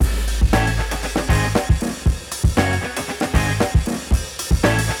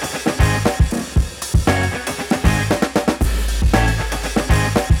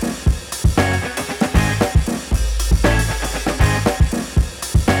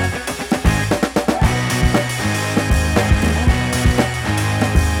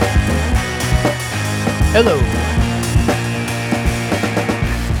Hello.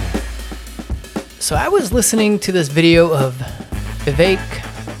 So I was listening to this video of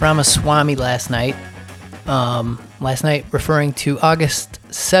Vivek Ramaswamy last night. Referring to August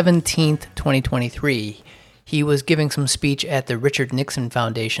 17th, 2023. He was giving some speech at the Richard Nixon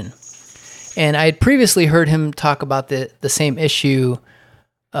Foundation. And I had previously heard him talk about the same issue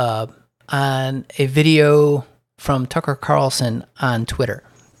on a video from Tucker Carlson on Twitter.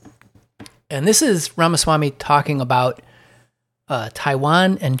 And this is Ramaswamy talking about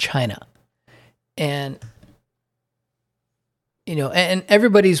Taiwan and China. And, and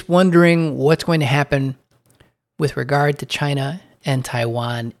everybody's wondering what's going to happen with regard to China and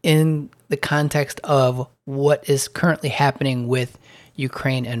Taiwan in the context of what is currently happening with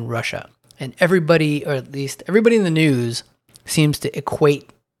Ukraine and Russia. And everybody, or at least everybody in the news, seems to equate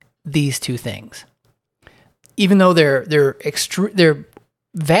these two things, even though they're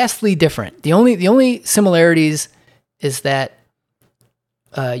vastly different. The only similarities is that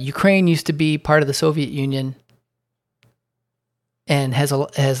Ukraine used to be part of the Soviet Union and has a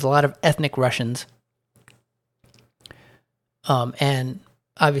lot of ethnic Russians, and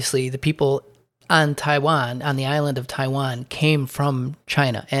obviously the people on Taiwan, on the island of Taiwan, came from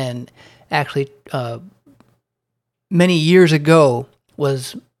China, and actually many years ago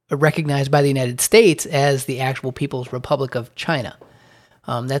was recognized by the United States as the actual People's Republic of China.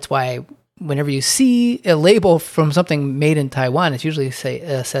 That's why whenever you see a label from something made in Taiwan, it usually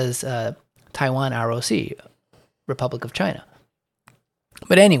says Taiwan ROC, Republic of China.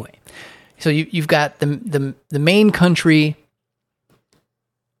 But anyway, so you've got the main country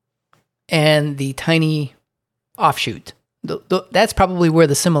and the tiny offshoot. That's probably where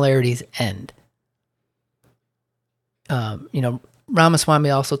the similarities end. Ramaswamy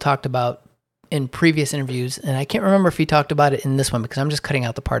also talked about in previous interviews, and I can't remember if he talked about it in this one because I'm just cutting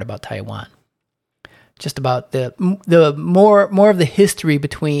out the part about Taiwan. Just about the more of the history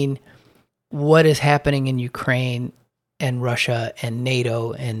between what is happening in Ukraine and Russia and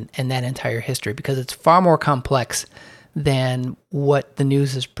NATO and that entire history, because it's far more complex than what the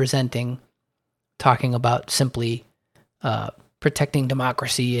news is presenting, talking about simply protecting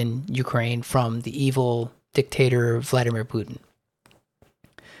democracy in Ukraine from the evil dictator Vladimir Putin.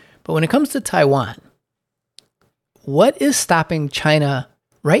 But when it comes to Taiwan, what is stopping China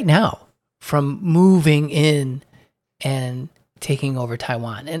right now from moving in and taking over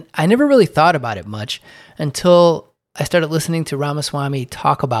Taiwan? And I never really thought about it much until I started listening to Ramaswamy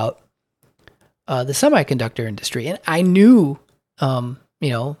talk about the semiconductor industry. And I knew,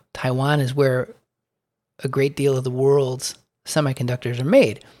 Taiwan is where a great deal of the world's semiconductors are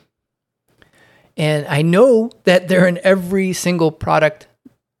made. And I know that they're in every single product,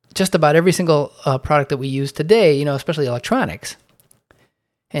 just about every single product that we use today, especially electronics.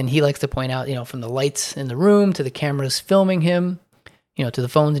 And he likes to point out, from the lights in the room to the cameras filming him, to the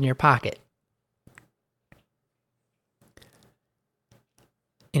phones in your pocket.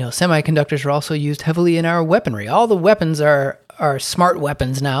 Semiconductors are also used heavily in our weaponry. All the weapons are smart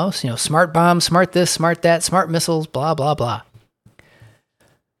weapons now. So, smart bombs, smart this, smart that, smart missiles, blah, blah, blah.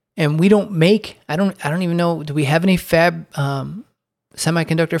 And we don't make, I don't even know, do we have any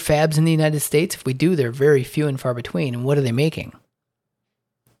semiconductor fabs in the United States? If we do, they're very few and far between. And what are they making?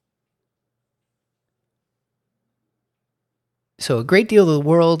 So a great deal of the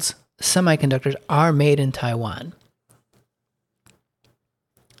world's semiconductors are made in Taiwan.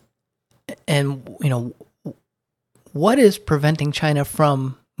 And, what is preventing China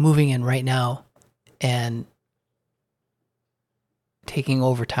from moving in right now and taking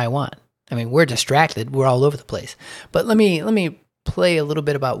over Taiwan? I mean, we're distracted. We're all over the place. But let me play a little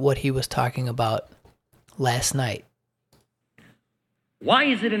bit about what he was talking about last night. Why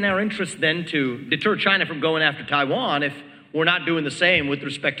is it in our interest then to deter China from going after Taiwan if we're not doing the same with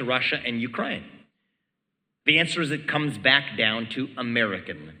respect to Russia and Ukraine? The answer is it comes back down to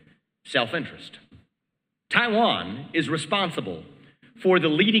American self-interest. Taiwan is responsible for the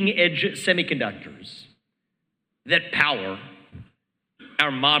leading-edge semiconductors that power our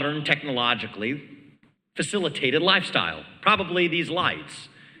modern, technologically facilitated lifestyle. Probably these lights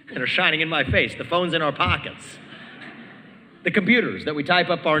that are shining in my face, the phones in our pockets, the computers that we type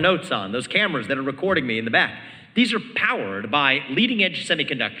up our notes on, those cameras that are recording me in the back. These are powered by leading-edge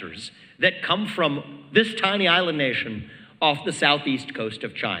semiconductors that come from this tiny island nation off the southeast coast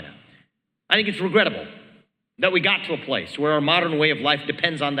of China. I think it's regrettable that we got to a place where our modern way of life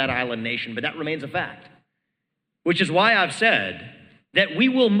depends on that island nation, but that remains a fact. Which is why I've said that we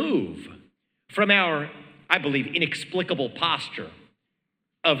will move from our, I believe, inexplicable posture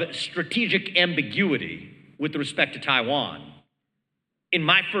of strategic ambiguity with respect to Taiwan in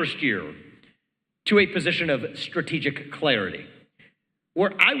my first year to a position of strategic clarity,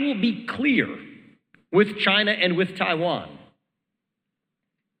 where I will be clear with China and with Taiwan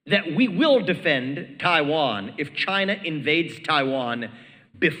that we will defend Taiwan if China invades Taiwan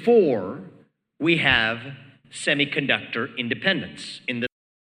before we have semiconductor independence.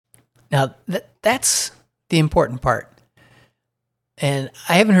 Now, that's the important part. And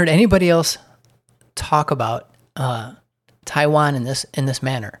I haven't heard anybody else talk about Taiwan in this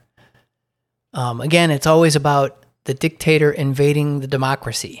manner. Again, it's always about the dictator invading the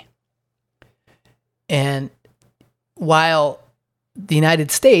democracy. And while the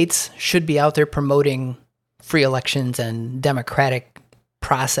United States should be out there promoting free elections and democratic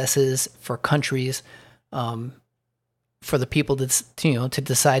processes for countries, for the people to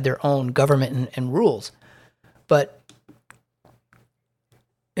decide their own government and rules. But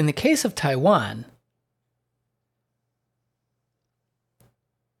in the case of Taiwan,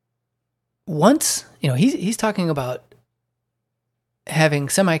 once, he's talking about having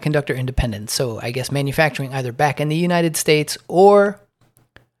semiconductor independence. So I guess manufacturing either back in the United States or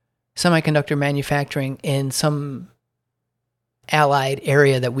semiconductor manufacturing in some allied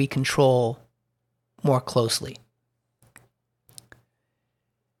area that we control more closely.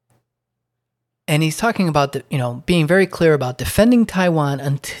 And he's talking about being very clear about defending Taiwan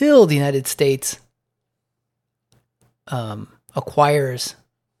until the United States acquires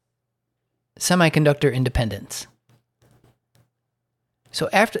semiconductor independence. So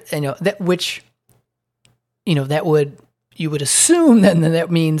after you would assume then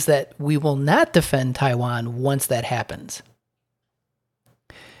that means that we will not defend Taiwan once that happens.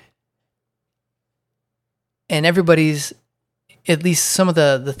 And everybody's, at least some of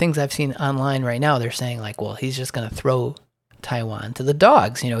the things I've seen online right now, they're saying like, well, he's just going to throw Taiwan to the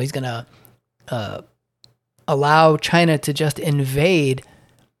dogs. He's going to allow China to just invade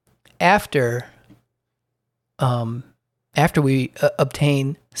after we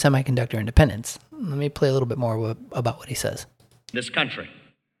obtain semiconductor independence. Let me play a little bit more about what he says. This country.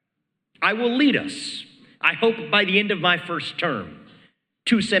 I will lead us, I hope by the end of my first term,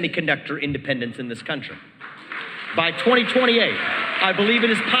 to semiconductor independence in this country. By 2028, I believe it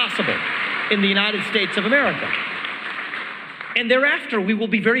is possible in the United States of America. And thereafter, we will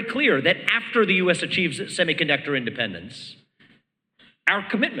be very clear that after the U.S. achieves semiconductor independence, our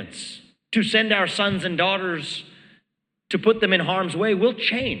commitments to send our sons and daughters to put them in harm's way will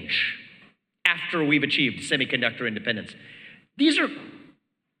change after we've achieved semiconductor independence. These are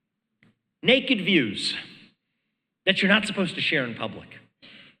naked views that you're not supposed to share in public.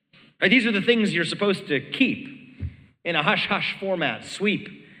 These are the things you're supposed to keep in a hush-hush format, sweep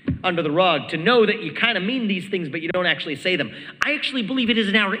under the rug, to know that you kind of mean these things, but you don't actually say them. I actually believe it is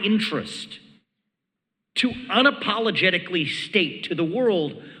in our interest to unapologetically state to the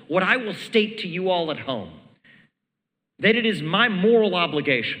world what I will state to you all at home, that it is my moral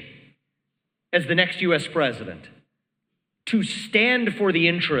obligation as the next U.S. president to stand for the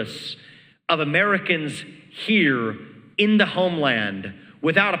interests of Americans here in the homeland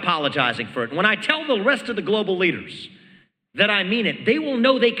without apologizing for it. And when I tell the rest of the global leaders that I mean it, they will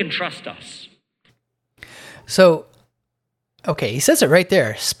know they can trust us. So, okay, he says it right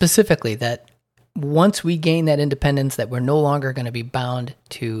there specifically that once we gain that independence, that we're no longer going to be bound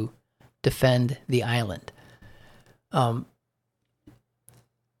to defend the island.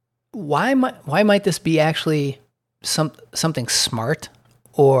 Why might this be actually something smart,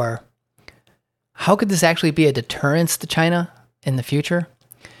 or how could this actually be a deterrence to China in the future?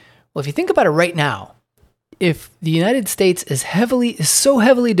 Well, if you think about it right now, if the United States is so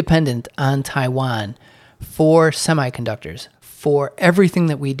heavily dependent on Taiwan for semiconductors, for everything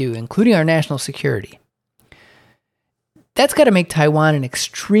that we do, including our national security, that's got to make Taiwan an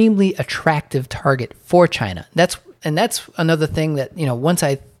extremely attractive target for China. That's another thing that, once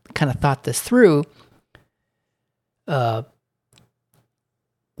I kind of thought this through, why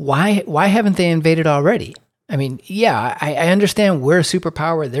haven't they invaded already? I mean, yeah, I understand we're a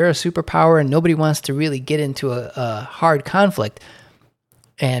superpower, they're a superpower, and nobody wants to really get into a hard conflict.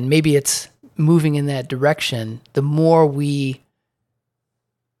 And maybe it's moving in that direction. The more we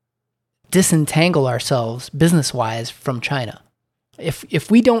disentangle ourselves business-wise from China, if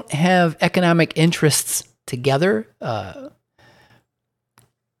we don't have economic interests together,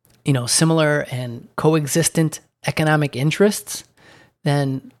 similar and coexistent economic interests,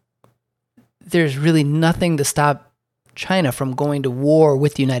 then there's really nothing to stop China from going to war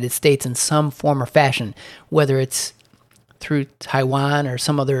with the United States in some form or fashion, whether it's through Taiwan or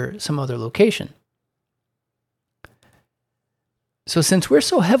some other location. So since we're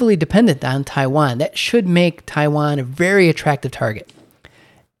so heavily dependent on Taiwan, that should make Taiwan a very attractive target.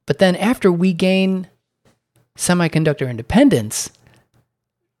 But then after we gain semiconductor independence,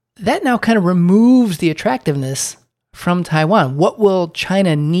 that now kind of removes the attractiveness from Taiwan. What will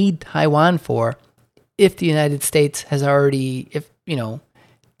China need Taiwan for if the United States has already,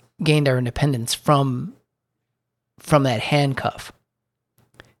 gained our independence from that handcuff?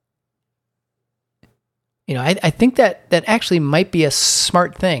 I think that actually might be a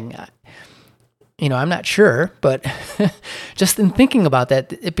smart thing. I'm not sure, but just in thinking about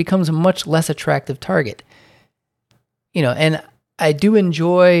that, it becomes a much less attractive target. And I do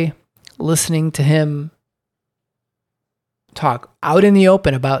enjoy listening to him talk out in the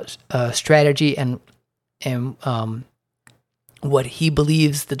open about strategy and what he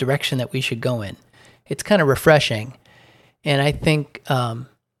believes the direction that we should go in. It's kind of refreshing, and I think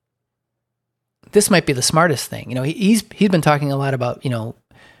this might be the smartest thing. He's been talking a lot about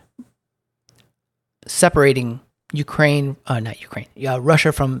separating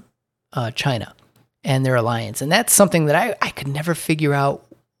Russia from China and their alliance, and that's something that I could never figure out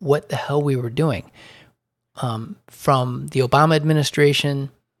what the hell we were doing. From the Obama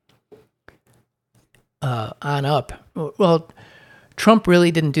administration on up. Well, Trump really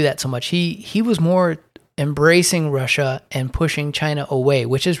didn't do that so much. He was more embracing Russia and pushing China away,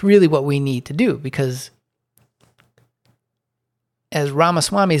 which is really what we need to do, because as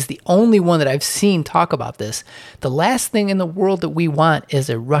Ramaswamy is the only one that I've seen talk about this, the last thing in the world that we want is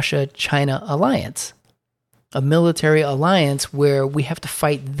a Russia-China alliance, a military alliance where we have to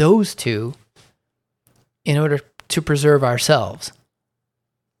fight those two in order to preserve ourselves.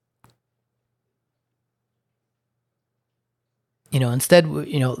 Instead,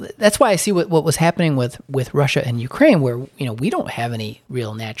 that's why I see what was happening with Russia and Ukraine, where, we don't have any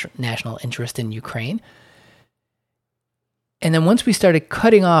real national interest in Ukraine. And then once we started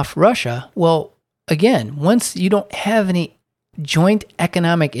cutting off Russia, well, again, once you don't have any joint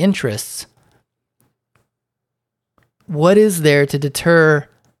economic interests, what is there to deter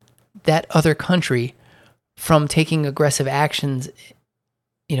that other country from taking aggressive actions,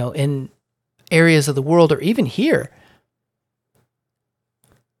 in areas of the world or even here?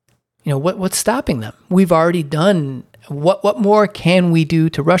 What's stopping them? We've already done, what more can we do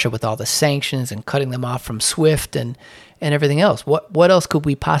to Russia with all the sanctions and cutting them off from SWIFT and everything else? What else could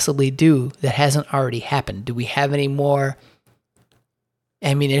we possibly do that hasn't already happened? Do we have any more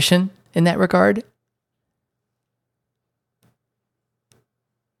ammunition in that regard?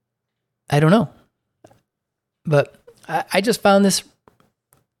 I don't know. But I just found this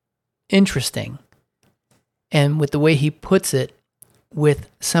interesting. And with the way he puts it with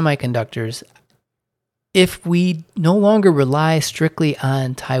semiconductors, if we no longer rely strictly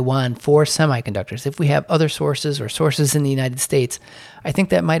on Taiwan for semiconductors, if we have other sources or sources in the United States, I think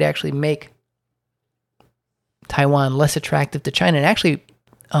that might actually make Taiwan less attractive to China and actually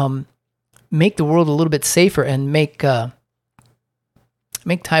make the world a little bit safer and make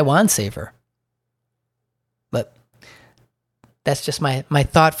Taiwan safer. But that's just my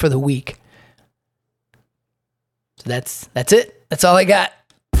thought for the week. So that's it. That's all I got.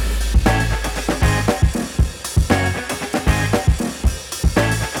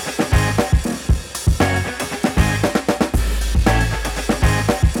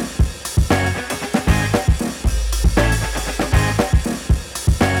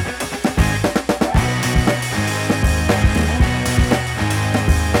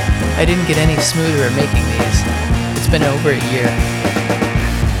 I didn't get any smoother at making these. It's been over a year.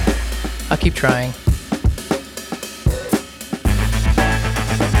 I'll keep trying.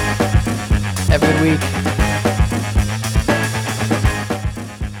 Have a good week.